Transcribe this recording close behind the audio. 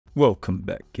Welcome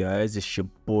back, guys. It's your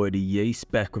boy the Yace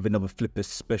back with another Flipper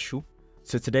special.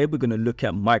 So today we're going to look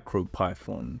at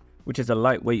MicroPython, which is a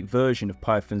lightweight version of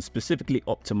Python specifically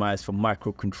optimized for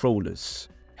microcontrollers.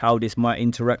 How this might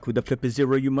interact with the Flipper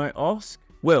Zero, you might ask?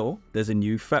 Well, there's a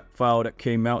new FAT file that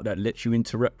came out that lets you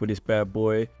interact with this bad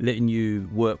boy, letting you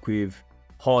work with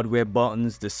hardware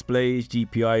buttons, displays,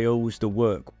 GPIOs, the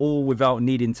work, all without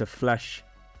needing to flash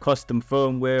custom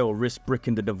firmware or risk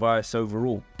bricking the device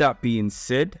overall. That being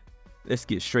said, let's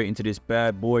get straight into this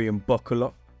bad boy and buckle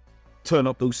up, turn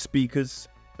up those speakers,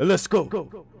 and let's go.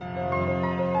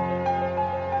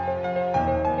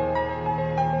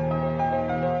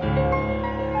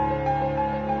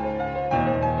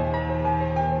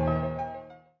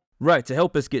 Right, to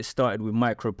help us get started with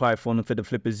MicroPython for the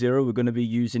Flipper Zero, we're going to be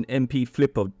using MP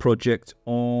Flipper project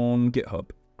on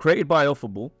GitHub. Created by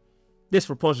Offable, this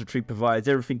repository provides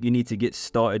everything you need to get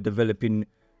started developing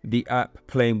the app,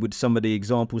 playing with some of the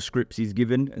example scripts he's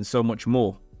given, and so much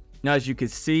more. Now, as you can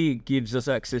see, it gives us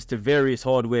access to various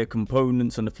hardware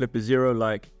components on the Flipper Zero,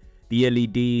 like the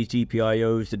LEDs,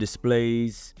 GPIOs, the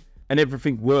displays, and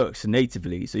everything works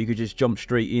natively, so you could just jump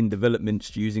straight in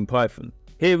development using Python.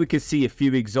 Here we can see a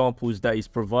few examples that he's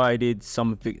provided.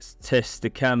 Some of it tests the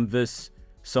canvas,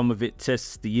 some of it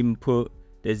tests the input.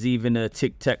 There's even a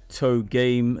tic-tac-toe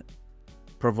game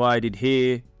provided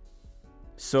here.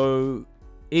 So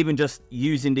even just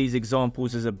using these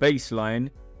examples as a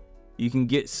baseline, you can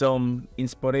get some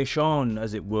inspiration,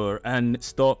 as it were, and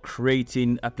start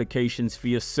creating applications for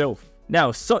yourself.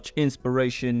 Now, such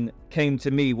inspiration came to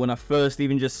me when I first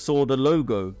even just saw the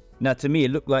logo. Now, to me,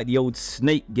 it looked like the old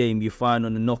Snake game you find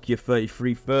on the Nokia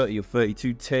 3330 or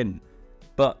 3210,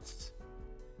 but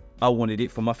I wanted it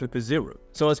for my Flipper Zero.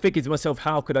 So I was thinking to myself,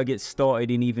 how could I get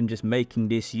started in even just making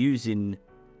this using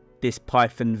this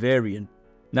Python variant?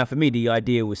 Now, for me, the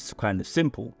idea was kind of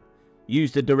simple.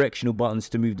 Use the directional buttons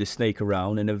to move the snake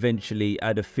around and eventually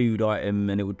add a food item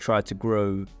and it would try to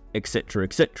grow, etc,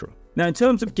 etc. Now, in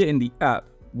terms of getting the app,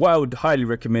 what I would highly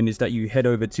recommend is that you head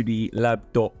over to the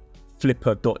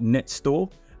lab.flipper.net store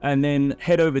and then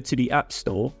head over to the App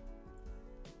Store.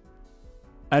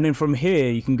 And then from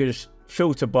here, you can just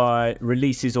filter by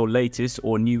releases or latest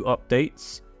or new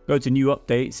updates. Go to new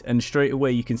updates and straight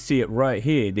away you can see it right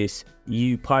here, this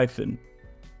Python.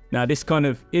 Now this kind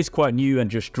of is quite new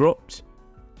and just dropped.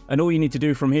 And all you need to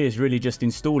do from here is really just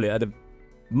install it. At the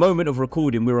moment of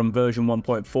recording, we're on version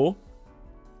 1.4.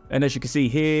 And as you can see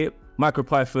here,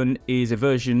 MicroPython is a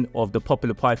version of the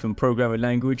popular Python programming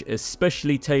language,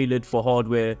 especially tailored for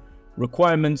hardware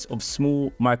requirements of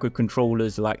small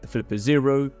microcontrollers like the Flipper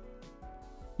Zero,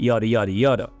 yada yada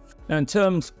yada. Now, in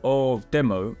terms of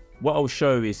demo, what I'll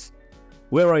show is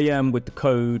where I am with the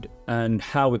code and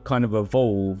how it kind of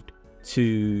evolved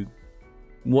to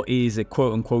what is a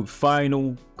quote-unquote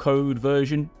final code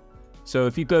version. So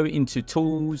if you go into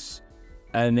Tools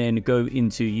and then go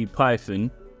into Python,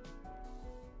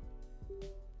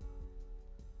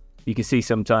 you can see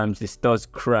sometimes this does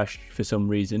crash for some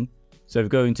reason. So if you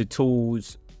go into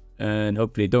Tools and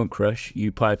hopefully it don't crash,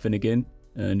 Python again,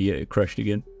 and yeah, it crashed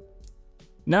again.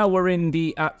 Now we're in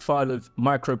the app file of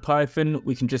MicroPython.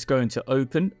 We can just go into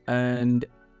Open and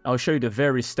I'll show you the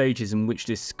various stages in which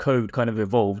this code kind of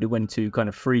evolved. It went to kind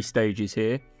of 3 stages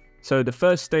here. So the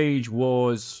first stage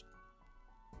was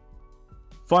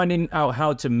finding out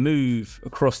how to move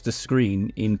across the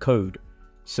screen in code.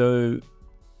 So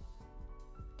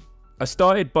I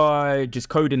started by just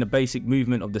coding the basic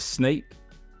movement of the snake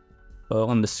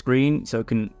on the screen so it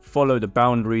can follow the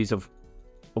boundaries of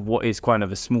what is kind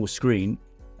of a small screen,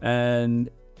 and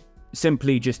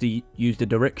simply just use the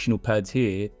directional pads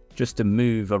here just to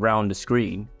move around the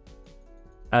screen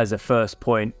as a first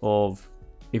point of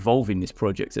evolving this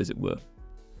project, as it were.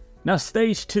 Now,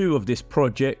 stage 2 of this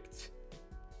project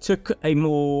took a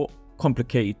more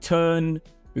complicated turn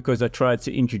because I tried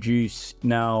to introduce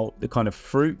now the kind of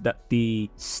fruit that the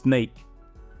snake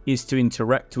is to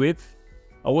interact with.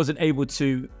 I wasn't able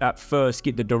to at first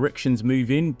get the directions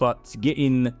moving, but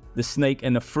getting the snake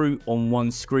and the fruit on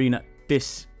one screen at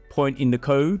this point in the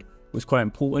code was quite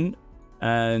important,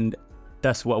 and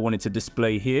that's what I wanted to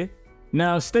display here.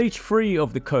 Now, stage 3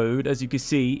 of the code, as you can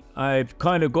see, I've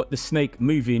kind of got the snake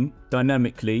moving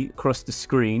dynamically across the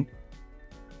screen,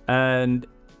 and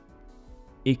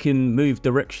it can move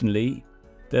directionally.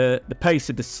 The pace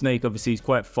of the snake obviously is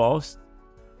quite fast,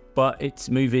 but it's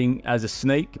moving as a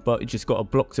snake, but it just got a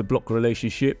block-to-block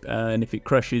relationship, and if it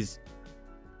crashes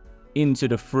into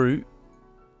the fruit,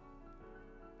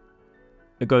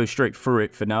 it goes straight through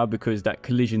it for now because that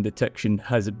collision detection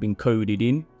hasn't been coded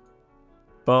in.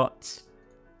 But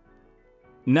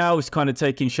now it's kind of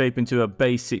taking shape into a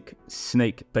basic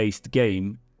snake-based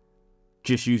game,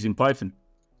 just using Python.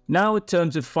 Now in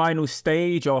terms of final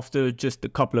stage, after just a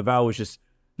couple of hours just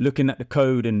looking at the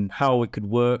code and how it could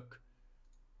work,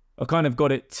 I kind of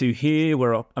got it to here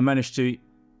where I managed to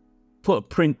put a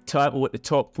print title at the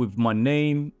top with my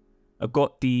name. I've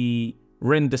got the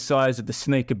render size of the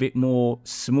snake a bit more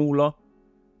smaller.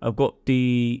 I've got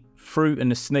the fruit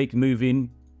and the snake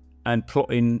moving and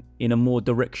plotting in a more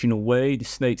directional way. The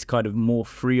snake's kind of more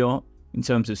freer in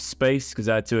terms of space because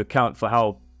I had to account for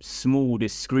how small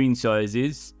this screen size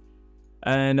is.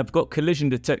 And I've got collision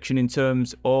detection in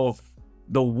terms of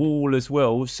the wall as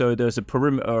well. So there's a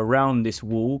perimeter around this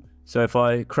wall. So if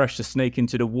I crash the snake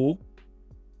into the wall.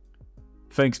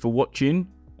 Thanks for watching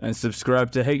and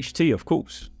subscribe to HT, of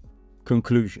course.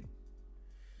 Conclusion.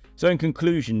 So in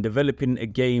conclusion, developing a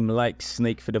game like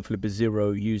Snake for the Flipper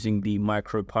Zero using the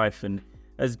MicroPython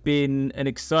has been an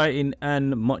exciting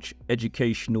and much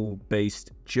educational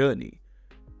based journey.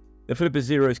 The Flipper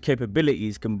Zero's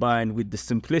capabilities combined with the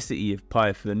simplicity of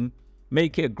Python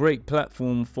make it a great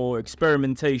platform for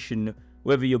experimentation,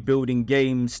 whether you're building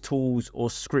games, tools or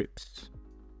scripts.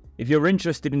 If you're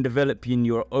interested in developing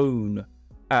your own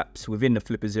apps within the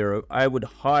Flipper Zero, I would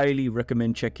highly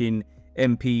recommend checking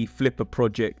MP Flipper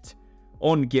project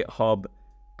on GitHub,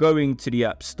 going to the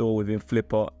App Store within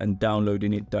Flipper and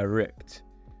downloading it direct.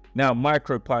 Now,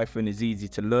 MicroPython is easy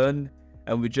to learn,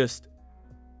 and with just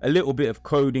a little bit of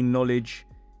coding knowledge,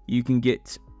 you can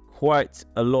get quite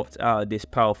a lot out of this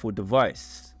powerful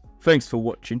device. Thanks for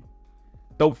watching.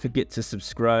 Don't forget to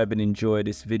subscribe and enjoy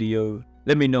this video.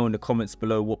 Let me know in the comments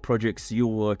below what projects you're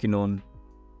working on,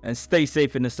 and stay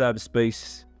safe in the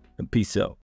cyberspace, and peace out.